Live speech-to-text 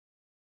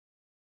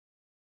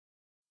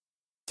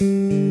That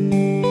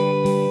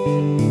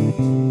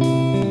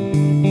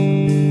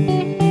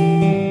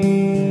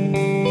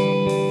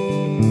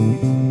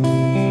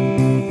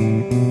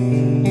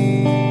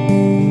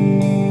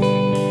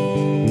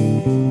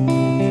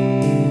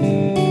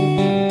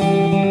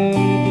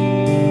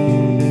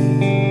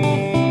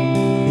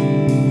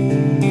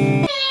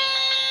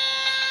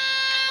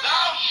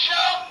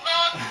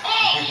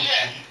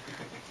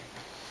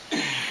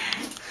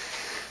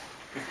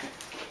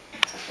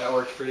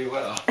worked pretty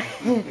well.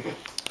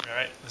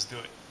 Alright, let's do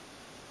it.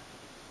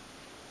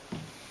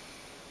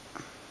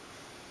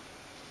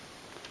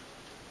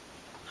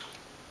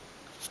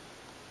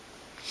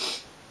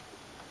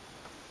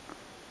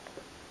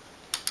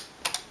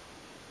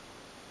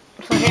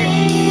 So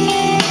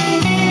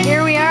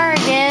here we are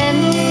again.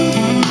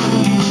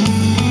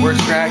 We're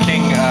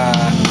tracking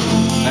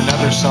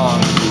another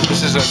song.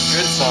 This is a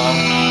good song.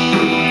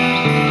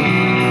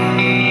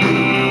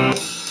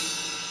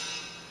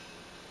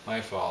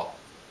 My fault.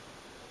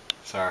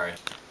 Sorry.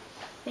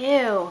 Ew.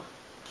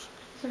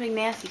 There's a big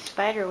nasty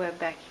spider web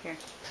back here.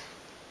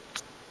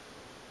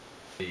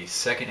 The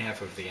second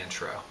half of the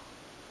intro.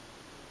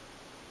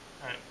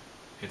 Alright.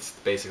 It's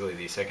basically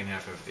the second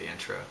half of the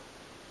intro.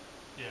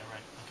 Yeah,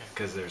 right. Okay.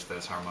 Because there's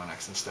those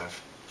harmonics and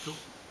stuff. Cool.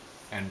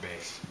 And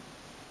bass.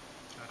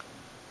 Okay.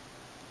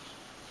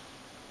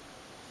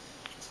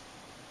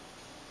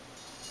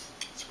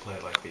 Let's play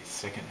it like the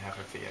second half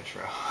of the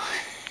intro.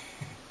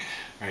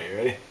 Alright, you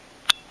ready?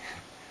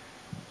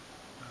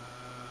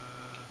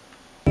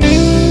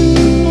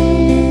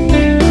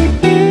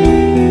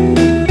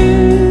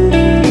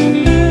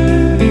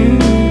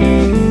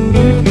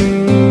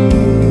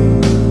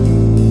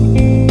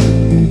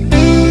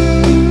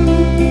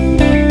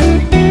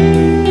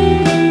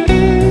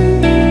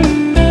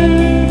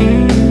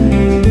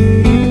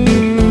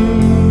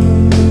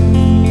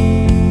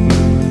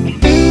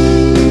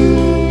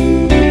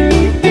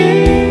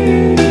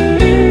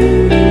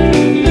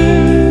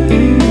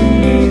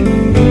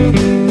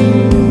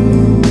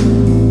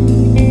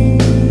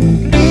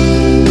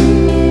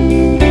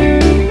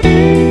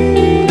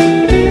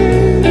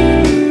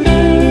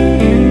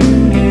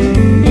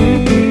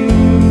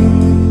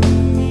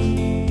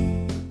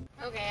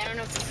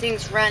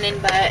 Thing's running,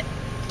 but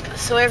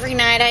so every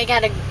night I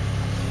gotta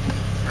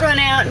run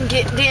out and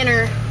get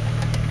dinner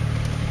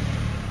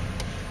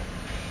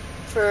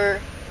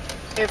for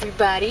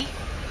everybody,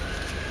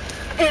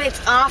 and it's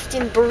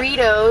often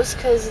burritos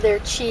because they're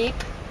cheap,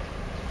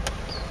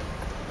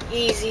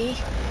 easy,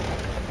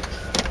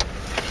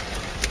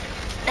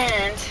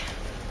 and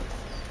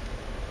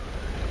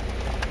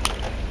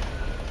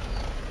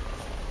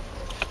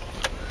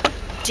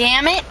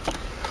damn it,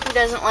 who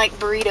doesn't like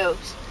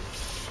burritos?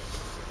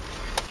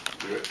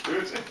 Do it, do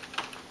it.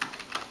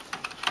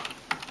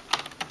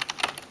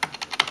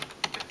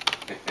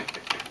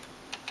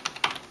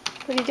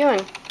 What are you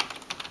doing?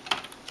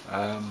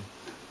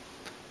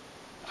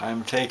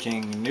 I'm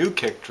taking new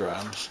kick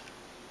drums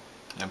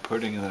and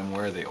putting them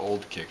where the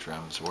old kick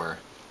drums were.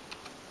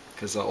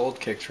 Because the old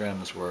kick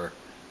drums were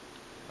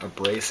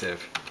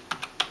abrasive.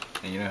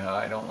 And you know how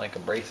I don't like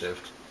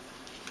abrasive.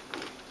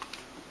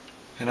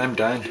 And I'm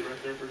done.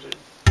 Right there for a second.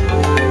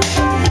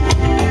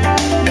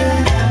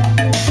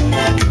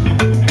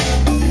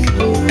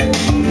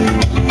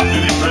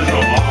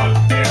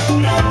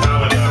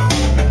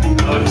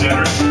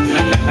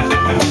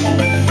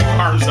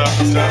 Arms up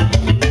and stuff.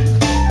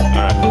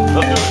 Alright, let's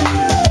do it.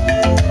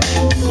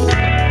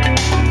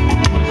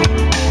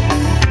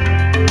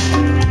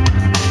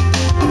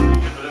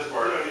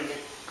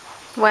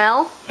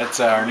 Well, That's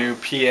our new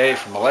PA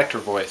from Electro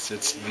Voice.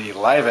 It's the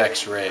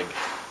LiveX rig.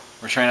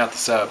 We're trying out the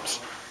subs.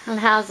 and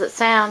how's it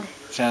sound?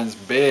 Sounds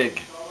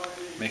big.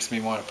 Makes me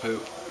want to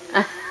poop.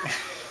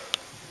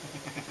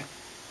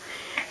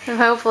 And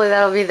hopefully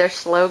that'll be their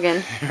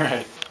slogan.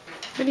 Right.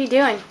 What are you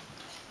doing?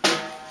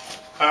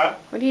 Huh?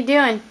 What are you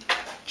doing?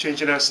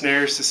 Changing out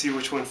snares to see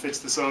which one fits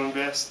the song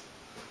best.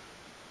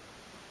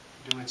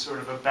 Doing sort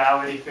of a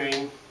ballady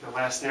thing. The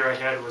last snare I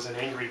had was an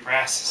angry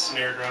brass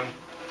snare drum.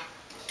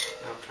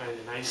 Now I'm trying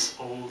a nice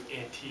old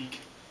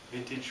antique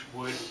vintage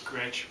wood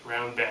Gretsch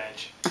round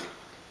badge.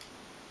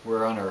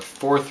 We're on our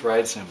 4th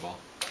ride cymbal.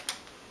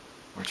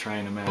 We're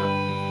trying them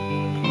out.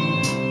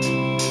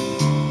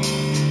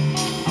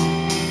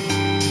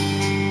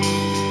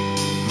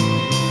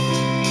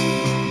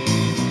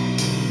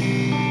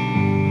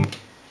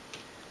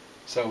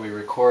 So we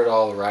record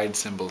all the ride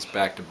cymbals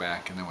back to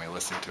back, and then we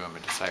listen to them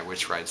and decide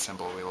which ride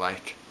cymbal we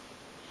like.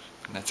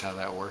 And that's how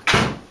that works.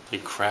 Hey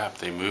crap,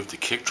 they moved the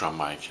kick drum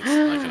mic. It's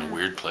like in a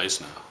weird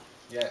place now.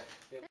 Yeah.